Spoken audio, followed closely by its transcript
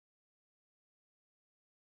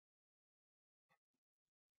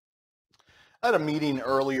I had a meeting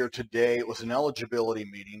earlier today. It was an eligibility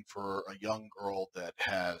meeting for a young girl that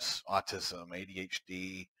has autism,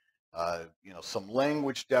 ADHD, some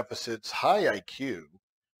language deficits, high IQ,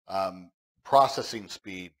 um, processing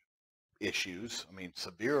speed issues. I mean,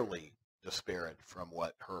 severely disparate from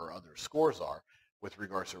what her other scores are with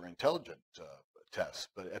regards to her intelligence tests.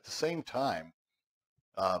 But at the same time,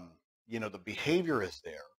 um, the behavior is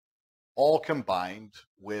there all combined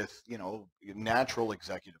with, natural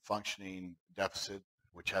executive functioning deficit,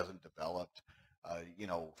 which hasn't developed,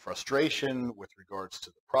 frustration with regards to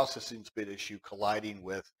the processing speed issue colliding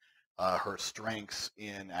with her strengths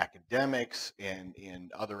in academics and in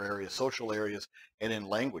other areas, social areas, and in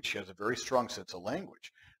language. She has a very strong sense of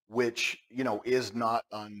language, which, is not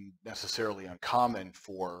necessarily uncommon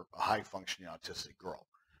for a high functioning autistic girl.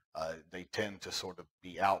 They tend to sort of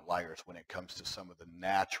be outliers when it comes to some of the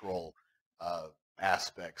natural uh,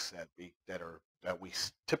 aspects that we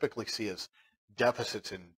typically see as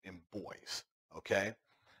deficits in boys. Okay.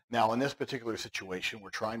 Now, in this particular situation, we're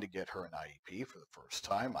trying to get her an IEP for the first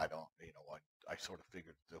time. I don't, I sort of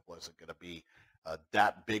figured it wasn't going to be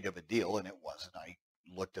that big of a deal, and it wasn't. I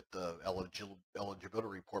looked at the eligibility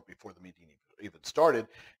report before the meeting even started,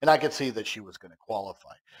 and I could see that she was going to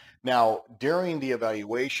qualify. Now, during the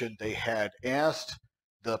evaluation, they had asked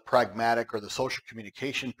the pragmatic or the social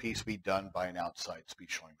communication piece be done by an outside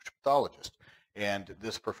speech language pathologist. And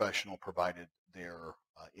this professional provided their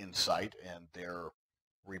insight and their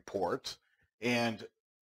reports. And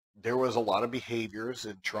there was a lot of behaviors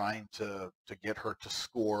in trying to get her to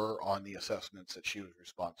score on the assessments that she was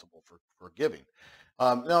responsible for giving.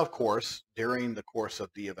 Now, of course, during the course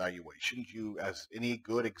of the evaluations, you, as any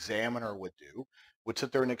good examiner would do, would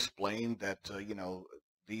sit there and explain that,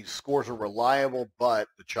 these scores are reliable, but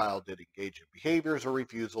the child did engage in behaviors or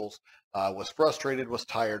refusals, was frustrated, was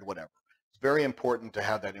tired, whatever. It's very important to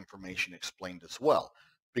have that information explained as well,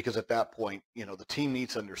 because at that point, the team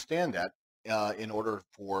needs to understand that in order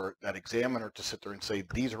for that examiner to sit there and say,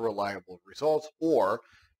 these are reliable results, or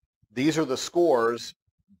these are the scores,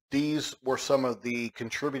 these were some of the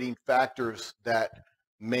contributing factors that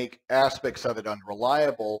make aspects of it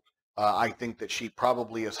unreliable. I think that she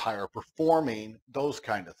probably is higher performing, those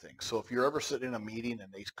kind of things. So if you're ever sitting in a meeting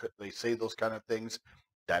and they say those kind of things,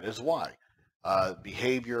 that is why.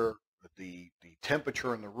 Behavior, the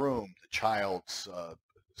temperature in the room, the child's,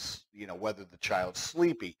 whether the child's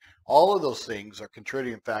sleepy, all of those things are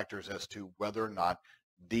contributing factors as to whether or not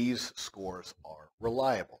these scores are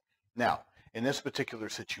reliable. Now, in this particular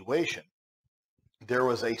situation, there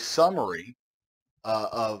was a summary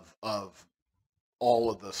of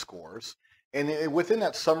all of the scores. And within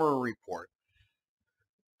that summary report,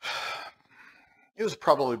 it was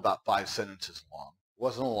probably about 5 sentences long. It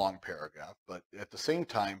wasn't a long paragraph, but at the same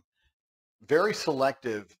time, very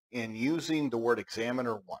selective in using the word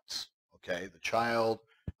examiner once. Okay, the child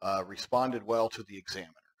responded well to the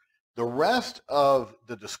examiner. The rest of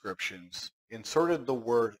the descriptions inserted the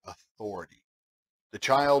word authority. The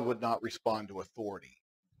child would not respond to authority.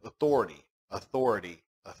 Authority, authority,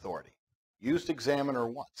 authority. Used examiner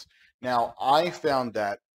once. Now, I found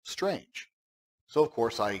that strange. So, of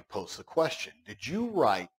course, I posed the question, did you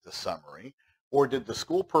write the summary, or did the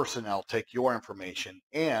school personnel take your information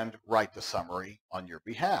and write the summary on your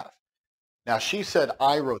behalf? Now, she said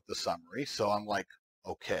I wrote the summary, so I'm like,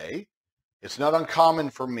 okay. It's not uncommon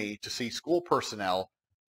for me to see school personnel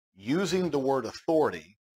using the word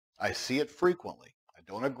authority. I see it frequently. I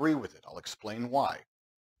don't agree with it. I'll explain why.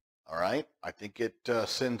 All right. I think it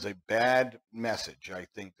sends a bad message. I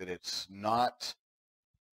think that it's not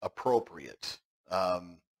appropriate.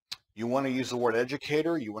 You want to use the word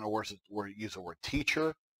educator, you want to use the word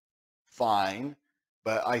teacher, fine.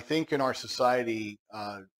 But I think in our society,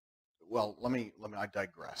 I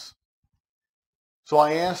digress. So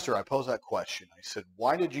I asked her, I posed that question. I said,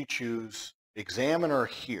 why did you choose examiner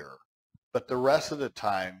here, but the rest of the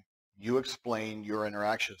time you explain your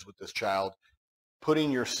interactions with this child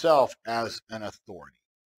putting yourself as an authority?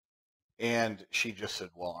 And she just said,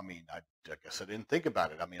 well, I guess I didn't think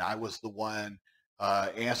about it. I was the one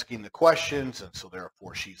asking the questions, and so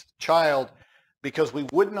therefore she's the child, because we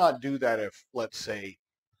would not do that if, let's say,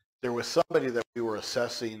 there was somebody that we were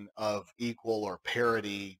assessing of equal or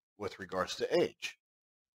parity with regards to age.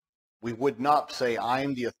 We would not say,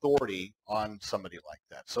 I'm the authority on somebody like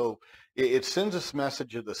that. So it sends this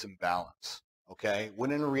message of this imbalance, okay?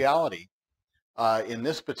 When in reality, in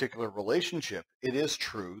this particular relationship, it is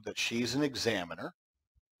true that she's an examiner.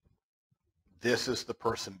 This is the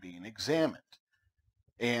person being examined.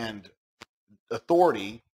 And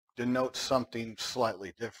authority denotes something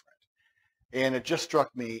slightly different. And it just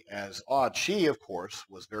struck me as odd. She, of course,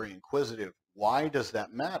 was very inquisitive why does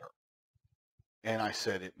that matter? And I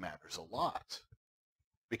said, it matters a lot.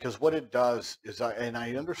 Because what it does is,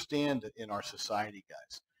 I understand that in our society,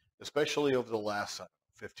 guys, especially over the last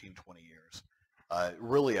 15, 20 years, it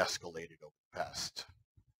really escalated over the past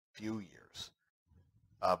few years.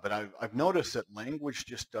 But I've noticed that language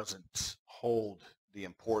just doesn't hold the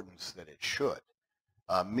importance that it should.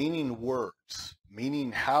 Meaning words,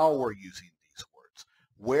 meaning how we're using these words,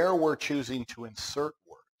 where we're choosing to insert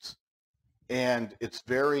words. And it's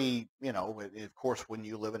very, of course, when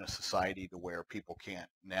you live in a society to where people can't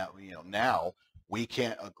now we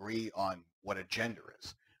can't agree on what a gender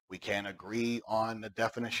is. We can't agree on the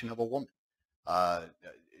definition of a woman.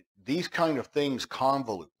 These kind of things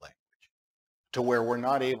convolute language to where we're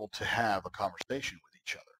not able to have a conversation with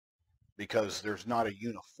each other because there's not a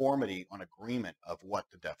uniformity on agreement of what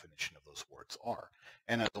the definition of those words are.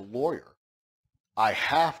 And as a lawyer, I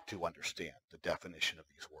have to understand the definition of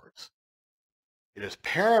these words. It is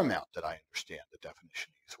paramount that I understand the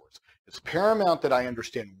definition of these words. It's paramount that I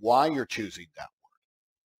understand why you're choosing that word.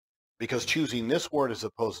 Because choosing this word as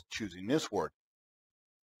opposed to choosing this word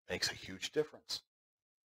makes a huge difference.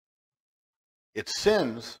 It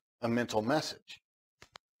sends a mental message.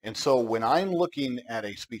 And so when I'm looking at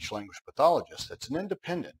a speech language pathologist that's an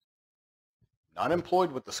independent, not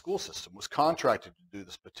employed with the school system, was contracted to do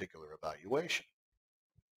this particular evaluation,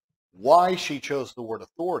 why she chose the word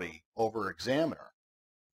authority over examiner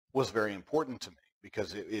was very important to me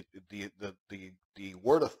because the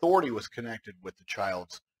word authority was connected with the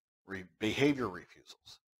child's behavior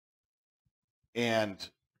refusals. And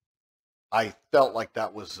I felt like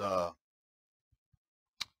that was, and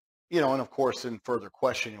of course, in further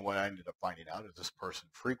questioning, what I ended up finding out is this person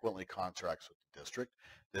frequently contracts with the district.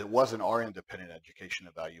 It wasn't our independent education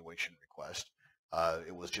evaluation request.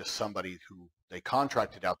 It was just somebody who they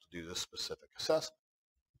contracted out to do this specific assessment,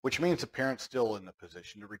 which means the parent's still in the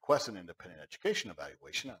position to request an independent education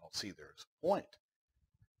evaluation. I don't see there's a point.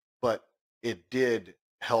 But it did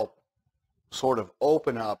help sort of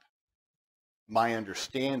open up my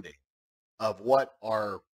understanding of what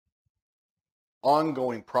our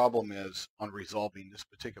ongoing problem is on resolving this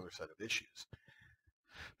particular set of issues.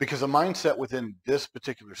 Because the mindset within this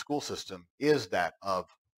particular school system is that of,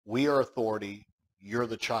 we are authority, you're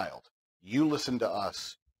the child. You listen to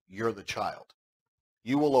us, you're the child.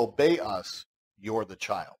 You will obey us, you're the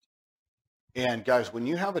child. And guys, when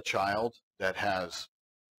you have a child that has,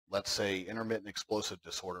 let's say, intermittent explosive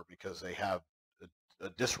disorder because they have a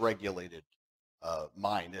dysregulated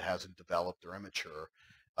mind, it hasn't developed, they're immature,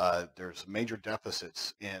 there's major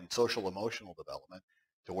deficits in social emotional development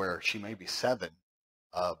to where she may be 7,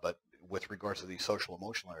 but with regards to these social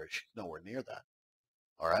emotional areas, she's nowhere near that.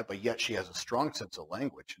 All right, but yet she has a strong sense of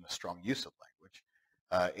language and a strong use of language.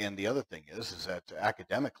 And the other thing is that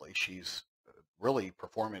academically, she's really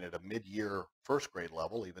performing at a mid-year first grade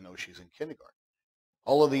level, even though she's in kindergarten.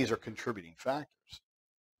 All of these are contributing factors,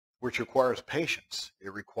 which requires patience.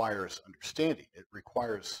 It requires understanding. It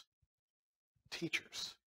requires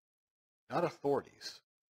teachers, not authorities,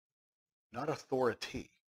 not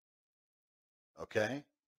authority. Okay?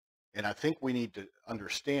 And I think we need to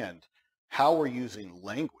understand how we're using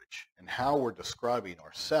language and how we're describing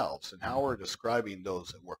ourselves and how we're describing those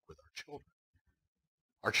that work with our children.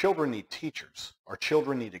 Our children need teachers. Our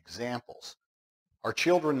children need examples. Our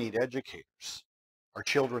children need educators. Our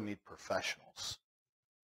children need professionals.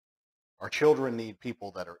 Our children need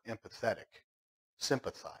people that are empathetic,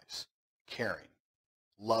 sympathize, caring,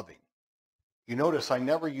 loving. You notice I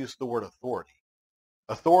never use the word authority.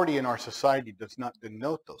 Authority in our society does not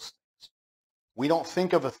denote those things. We don't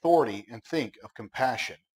think of authority and think of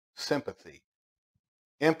compassion, sympathy,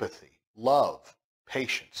 empathy, love,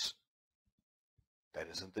 patience. That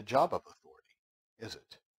isn't the job of authority, is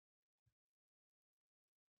it?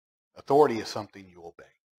 Authority is something you obey.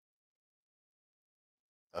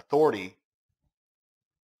 Authority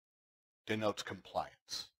denotes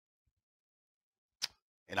compliance.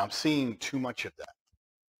 And I'm seeing too much of that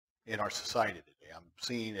in our society today. I'm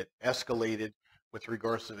seeing it escalated with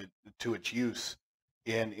regards to its use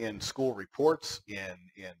in school reports, in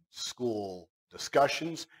school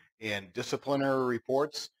discussions, in disciplinary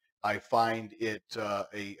reports. I find it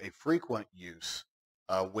a frequent use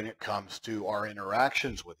when it comes to our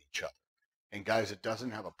interactions with each other. And guys, it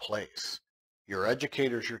doesn't have a place. Your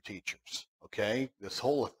educators, your teachers, okay? This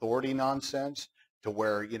whole authority nonsense to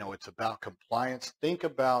where, it's about compliance. Think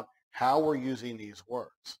about how we're using these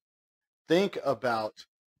words. Think about,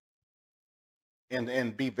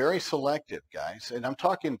 and be very selective, guys. And I'm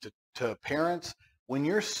talking to parents. When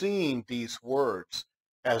you're seeing these words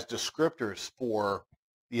as descriptors for,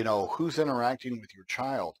 who's interacting with your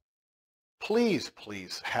child, please,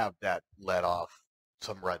 please have that let off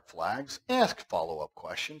some red flags. Ask follow-up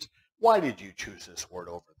questions. Why did you choose this word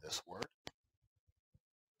over this word?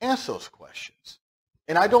 Ask those questions.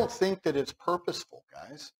 And I don't think that it's purposeful,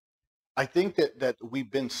 guys. I think that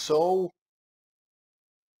we've been so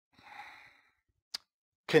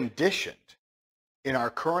conditioned in our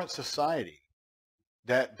current society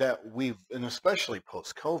that we've, and especially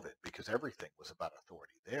post-COVID, because everything was about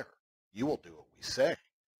authority there. You will do what we say.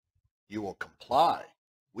 You will comply.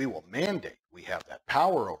 We will mandate. We have that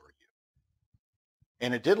power over you.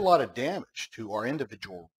 And it did a lot of damage to our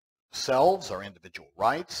individual selves, our individual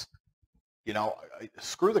rights. You know,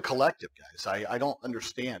 screw the collective, guys. I don't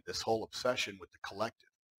understand this whole obsession with the collective.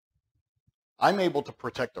 I'm able to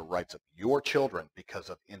protect the rights of your children because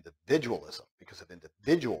of individualism, because of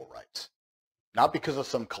individual rights, not because of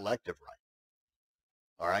some collective right.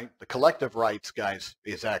 All right? The collective rights, guys,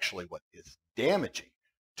 is actually what is damaging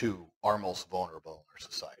to our most vulnerable in our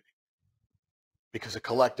society. Because a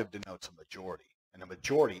collective denotes a majority, and a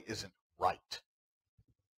majority isn't right.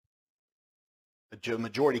 A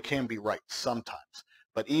majority can be right sometimes,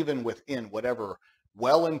 but even within whatever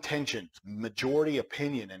well-intentioned majority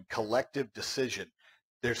opinion and collective decision,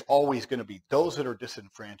 there's always going to be those that are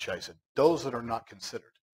disenfranchised and those that are not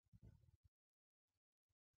considered.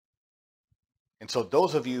 And so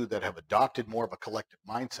those of you that have adopted more of a collective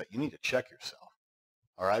mindset, you need to check yourself,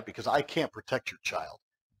 all right? Because I can't protect your child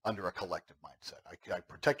under a collective mindset. I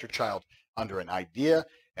protect your child under an idea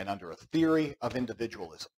and under a theory of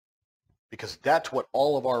individualism, because that's what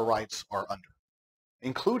all of our rights are under,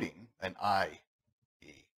 including an IEP,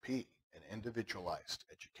 an individualized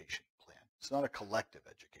education plan. It's not a collective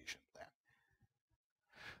education plan.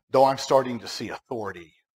 Though I'm starting to see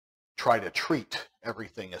authority try to treat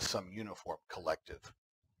everything as some uniform collective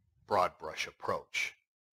broad brush approach.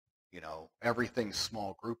 You know, everything's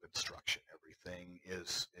small group instruction. Everything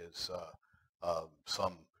is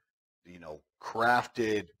some, you know,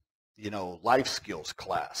 crafted, you know, life skills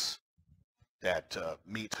class that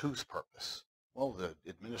meets whose purpose? Well, the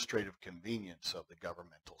administrative convenience of the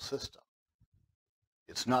governmental system.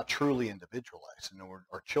 It's not truly individualized, and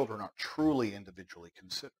our children aren't truly individually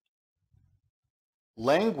considered.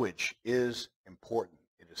 Language is important.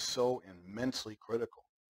 It is so immensely critical.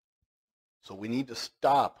 So we need to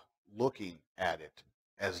stop looking at it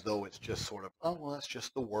as though it's just sort of, oh, well, that's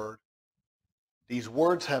just the word. These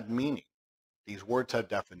words have meaning. These words have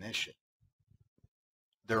definition.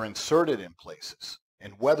 They're inserted in places.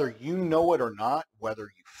 And whether you know it or not, whether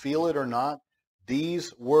you feel it or not,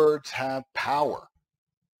 these words have power.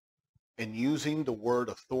 And using the word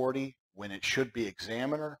authority when it should be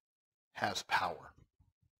examiner has power.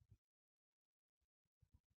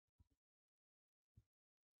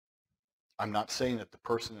 I'm not saying that the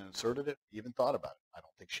person that inserted it even thought about it. I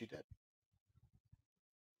don't think she did.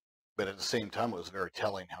 But at the same time, it was very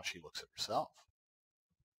telling how she looks at herself.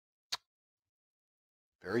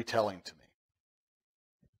 Very telling to me.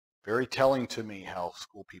 Very telling to me how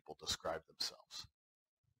school people describe themselves.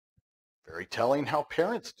 Very telling how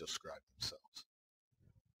parents describe themselves.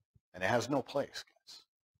 And it has no place, guys.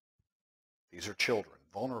 These are children,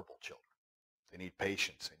 vulnerable children. They need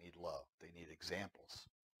patience. They need love. They need examples.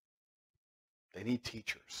 They need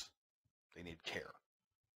teachers. They need care.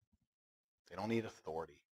 They don't need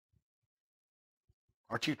authority.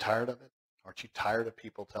 Aren't you tired of it? Aren't you tired of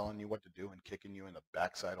people telling you what to do and kicking you in the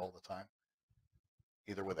backside all the time?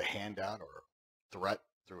 Either with a handout or a threat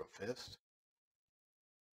through a fist?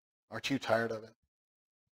 Aren't you tired of it?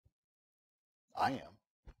 I am.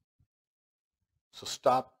 So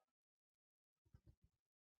stop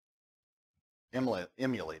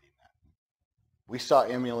emulating that. We start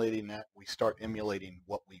emulating that. We start emulating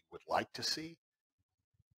what we would like to see.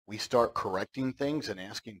 We start correcting things and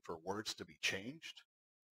asking for words to be changed.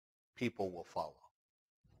 People will follow.